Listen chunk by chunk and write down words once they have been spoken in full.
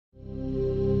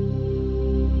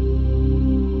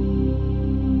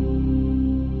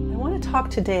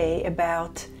today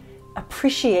about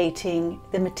appreciating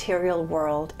the material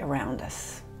world around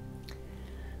us.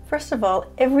 First of all,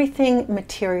 everything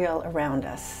material around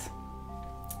us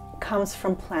comes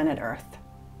from planet Earth.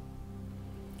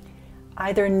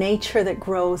 Either nature that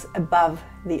grows above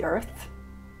the earth,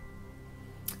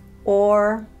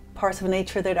 or parts of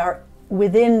nature that are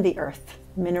within the earth,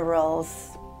 minerals.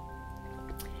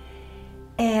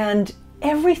 And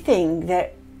everything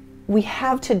that we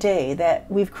have today that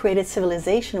we've created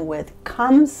civilization with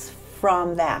comes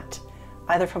from that,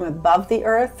 either from above the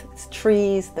earth, it's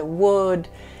trees, the wood,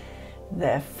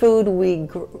 the food we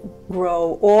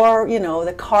grow, or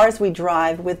the cars we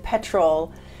drive with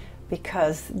petrol,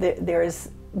 because there's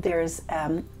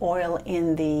oil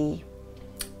in the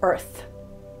earth,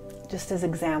 just as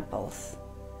examples.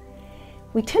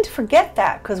 We tend to forget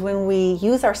that because when we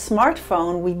use our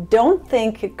smartphone, we don't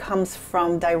think it comes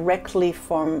directly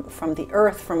from the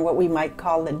earth, from what we might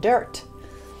call the dirt.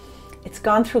 It's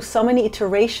gone through so many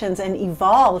iterations and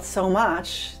evolved so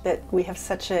much that we have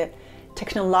such a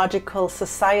technological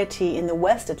society in the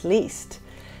West, at least,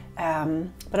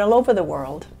 but all over the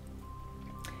world.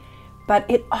 But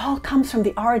it all comes from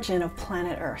the origin of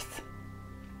planet Earth.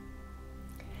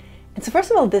 And so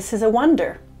first of all, this is a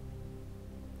wonder.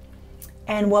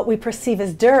 And what we perceive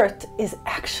as dirt is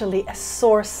actually a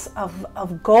source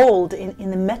of gold in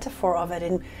the metaphor of it,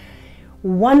 in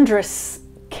wondrous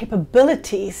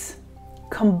capabilities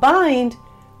combined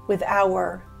with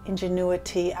our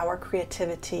ingenuity, our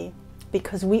creativity,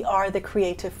 because we are the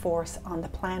creative force on the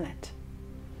planet.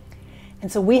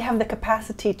 And so we have the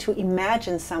capacity to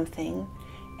imagine something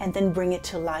and then bring it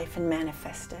to life and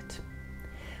manifest it.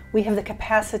 We have the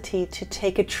capacity to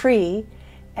take a tree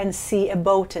and see a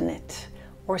boat in it,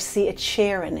 or see a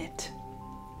chair in it,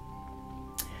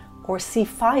 or see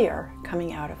fire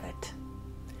coming out of it.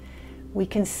 We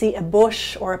can see a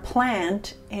bush or a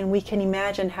plant and we can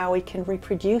imagine how we can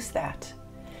reproduce that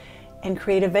and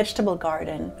create a vegetable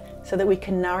garden so that we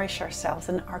can nourish ourselves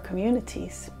and our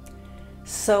communities.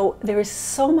 So there is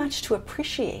so much to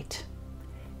appreciate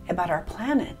about our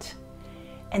planet,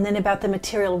 and then about the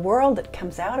material world that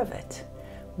comes out of it,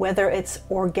 whether it's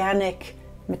organic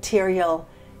material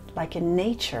like in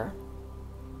nature,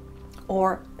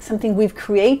 or something we've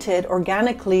created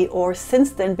organically or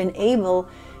since then been able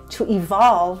to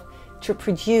evolve to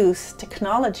produce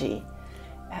technology,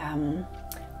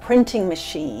 printing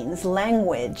machines,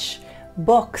 language,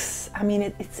 books. I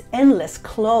mean, it's endless.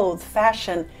 Clothes,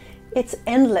 fashion, it's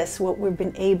endless what we've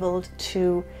been able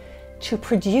to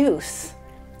produce,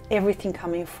 everything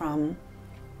coming from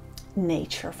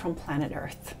nature, from planet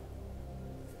Earth.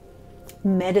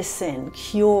 Medicine,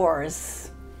 cures,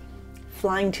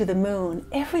 flying to the moon,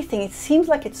 everything. It seems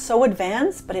like it's so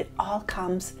advanced, but it all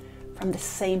comes from the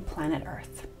same planet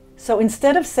Earth. So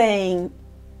instead of saying,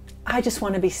 I just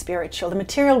want to be spiritual, the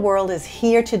material world is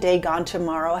here today, gone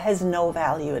tomorrow, has no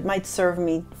value. It might serve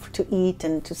me to eat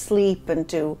and to sleep and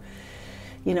to,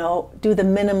 do the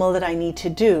minimal that I need to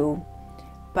do,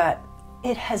 but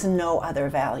it has no other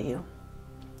value.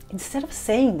 Instead of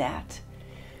saying that,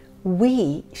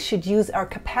 we should use our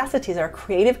capacities, our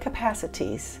creative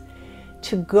capacities,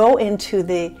 to go into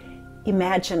the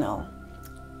imaginal,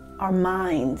 our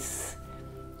minds,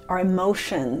 our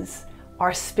emotions,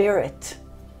 our spirit,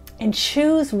 and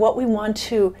choose what we want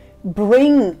to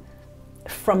bring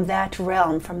from that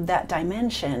realm, from that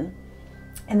dimension,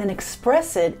 and then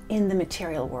express it in the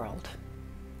material world.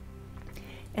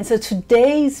 And so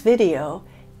today's video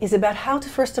is about how to,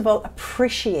 first of all,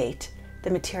 appreciate the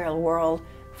material world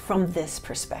from this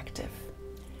perspective.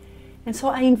 And so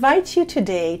I invite you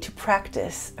today to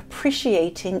practice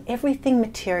appreciating everything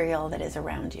material that is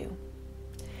around you.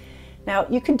 Now,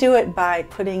 you can do it by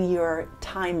putting your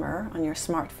timer on your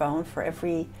smartphone for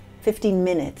every 15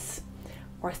 minutes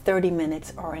or 30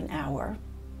 minutes or an hour,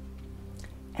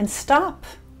 and stop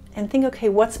and think, okay,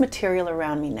 what's material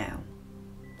around me now?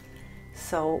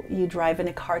 So you drive in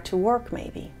a car to work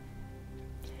maybe,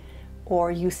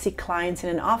 or you see clients in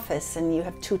an office and you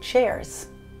have 2 chairs.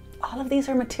 All of these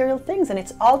are material things, and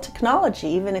it's all technology.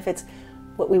 Even if it's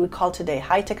what we would call today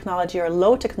high technology or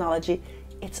low technology,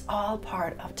 it's all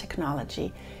part of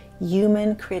technology.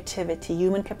 Human creativity,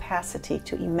 human capacity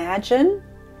to imagine,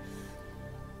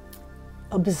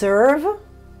 observe,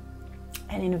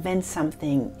 and invent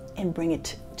something and bring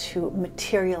it to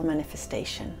material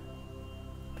manifestation.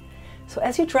 So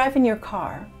as you drive in your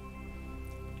car,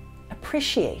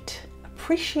 appreciate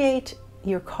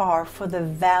your car for the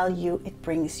value it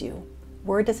brings you.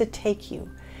 Where does it take you?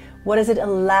 What does it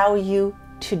allow you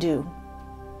to do?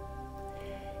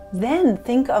 Then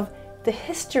think of the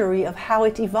history of how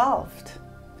it evolved.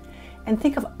 And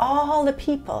think of all the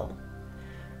people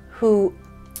who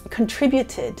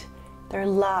contributed their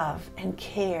love and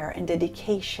care and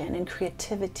dedication and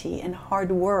creativity and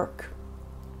hard work,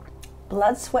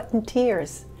 blood, sweat, and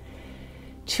tears,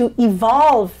 to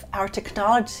evolve our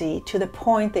technology to the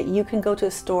point that you can go to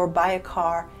a store, buy a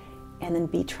car, and then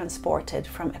be transported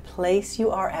from a place you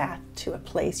are at to a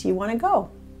place you want to go.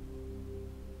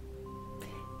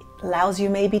 It allows you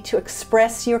maybe to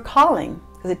express your calling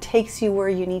because it takes you where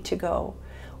you need to go.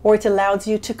 Or it allows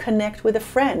you to connect with a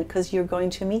friend because you're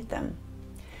going to meet them.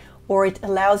 Or it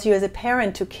allows you as a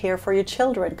parent to care for your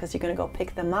children because you're going to go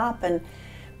pick them up and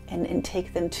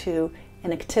take them to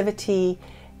an activity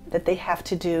that they have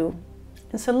to do.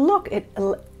 And so look, it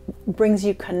brings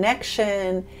you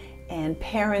connection and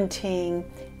parenting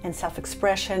and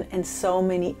self-expression and so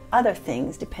many other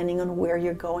things depending on where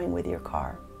you're going with your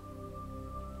car.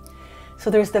 So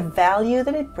there's the value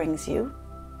that it brings you.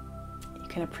 You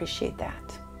can appreciate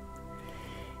that.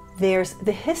 There's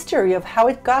the history of how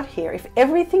it got here. If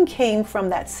everything came from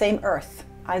that same earth,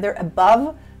 either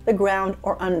above the ground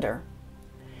or under,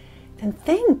 then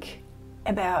think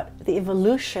about the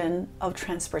evolution of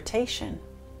transportation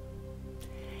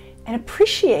and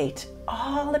appreciate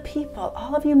all the people,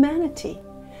 all of humanity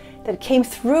that came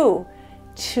through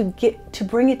to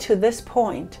bring it to this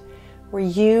point where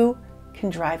you can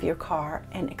drive your car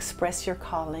and express your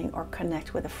calling or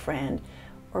connect with a friend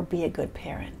or be a good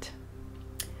parent.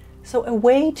 So a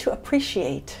way to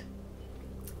appreciate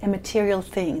a material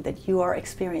thing that you are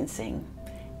experiencing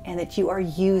and that you are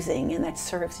using and that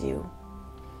serves you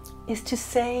is to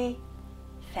say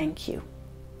thank you.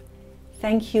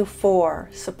 Thank you for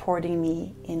supporting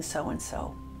me in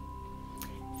so-and-so.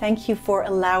 Thank you for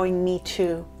allowing me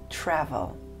to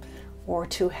travel or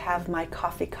to have my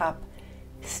coffee cup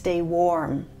stay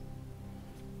warm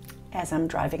as I'm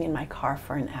driving in my car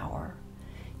for an hour.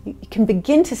 You can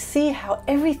begin to see how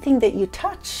everything that you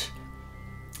touch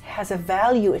has a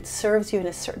value. It serves you in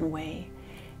a certain way.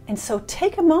 And so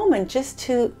take a moment just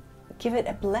to give it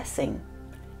a blessing.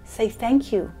 Say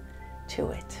thank you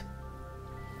to it.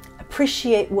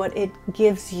 Appreciate what it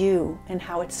gives you and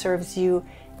how it serves you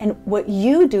and what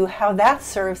you do, how that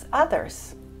serves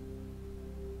others.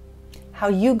 How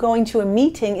you going to a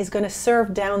meeting is going to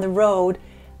serve down the road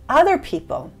other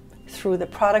people through the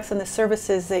products and the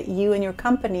services that you and your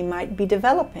company might be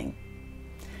developing.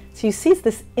 So you see it's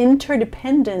this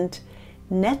interdependent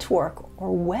network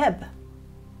or web.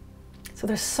 So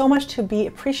there's so much to be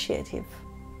appreciative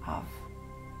of.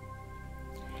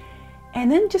 And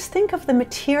then just think of the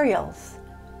materials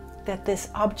that this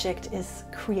object is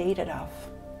created of.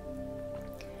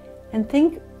 And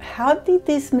think, how did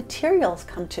these materials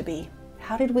come to be?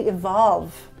 How did we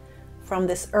evolve from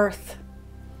this earth,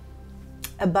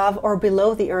 above or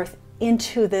below the earth,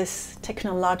 into this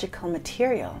technological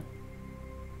material?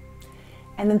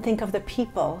 And then think of the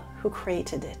people who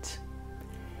created it.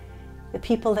 The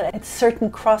people that at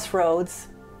certain crossroads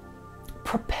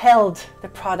propelled the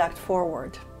product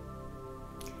forward.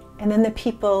 And then the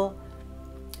people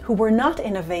who were not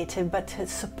innovative but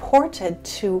supported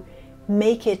to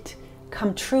make it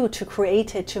come true, to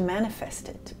create it, to manifest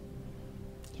it.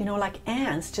 You know, like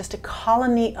ants, just a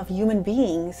colony of human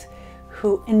beings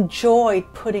who enjoyed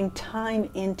putting time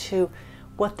into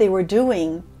what they were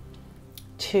doing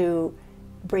to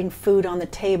bring food on the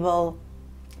table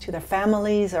to their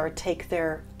families or take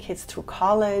their kids through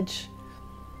college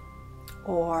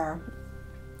or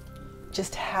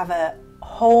just have a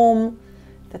home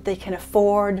that they can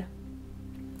afford.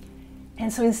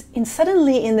 And so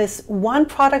suddenly in this one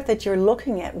product that you're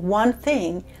looking at, one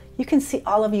thing, you can see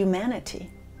all of humanity.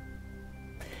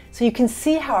 So you can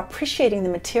see how appreciating the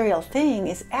material thing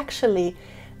is actually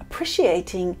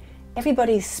appreciating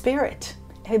everybody's spirit,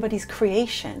 everybody's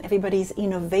creation, everybody's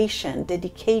innovation,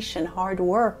 dedication, hard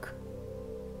work,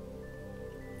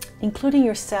 including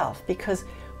yourself. Because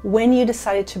when you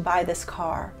decided to buy this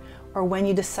car, or when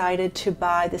you decided to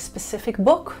buy the specific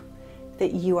book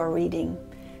that you are reading,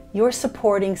 you're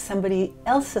supporting somebody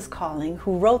else's calling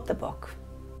who wrote the book.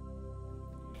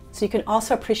 So you can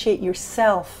also appreciate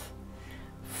yourself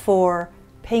for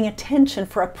paying attention,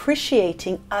 for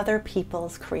appreciating other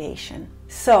people's creation.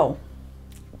 So,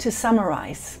 to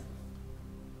summarize,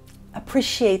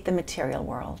 appreciate the material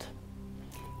world.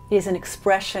 It is an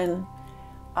expression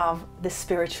of the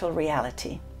spiritual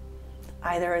reality,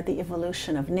 either the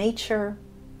evolution of nature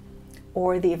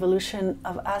or the evolution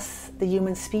of us, the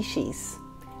human species,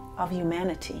 of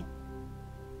humanity.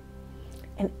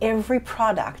 And every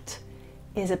product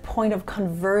is a point of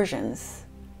convergence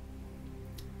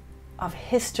of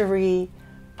history,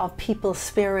 of people's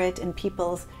spirit and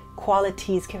people's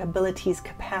qualities, capabilities,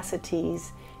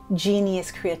 capacities,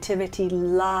 genius, creativity,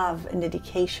 love, and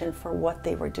dedication for what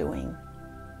they were doing.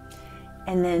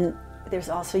 And then there's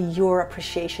also your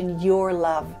appreciation, your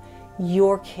love,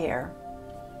 your care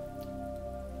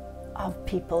of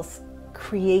people's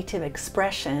creative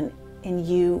expression in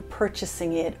you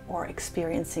purchasing it or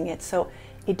experiencing it. So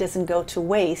it doesn't go to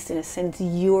waste. In a sense,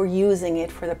 you're using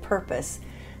it for the purpose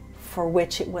for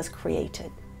which it was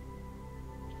created.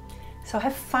 So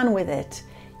have fun with it.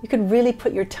 You could really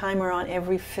put your timer on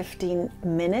every 15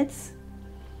 minutes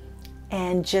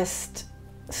and just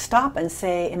stop and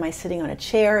say, am I sitting on a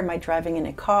chair? Am I driving in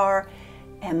a car?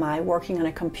 Am I working on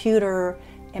a computer?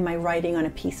 Am I writing on a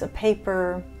piece of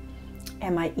paper?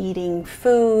 Am I eating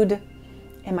food?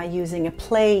 Am I using a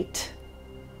plate?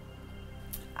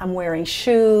 I'm wearing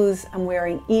shoes. I'm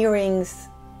wearing earrings.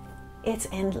 It's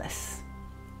endless.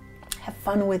 Have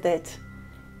fun with it.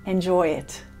 Enjoy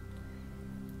it.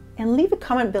 And leave a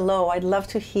comment below. I'd love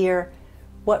to hear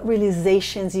what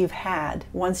realizations you've had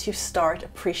once you start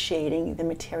appreciating the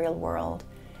material world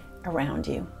around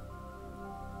you.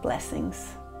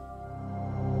 Blessings.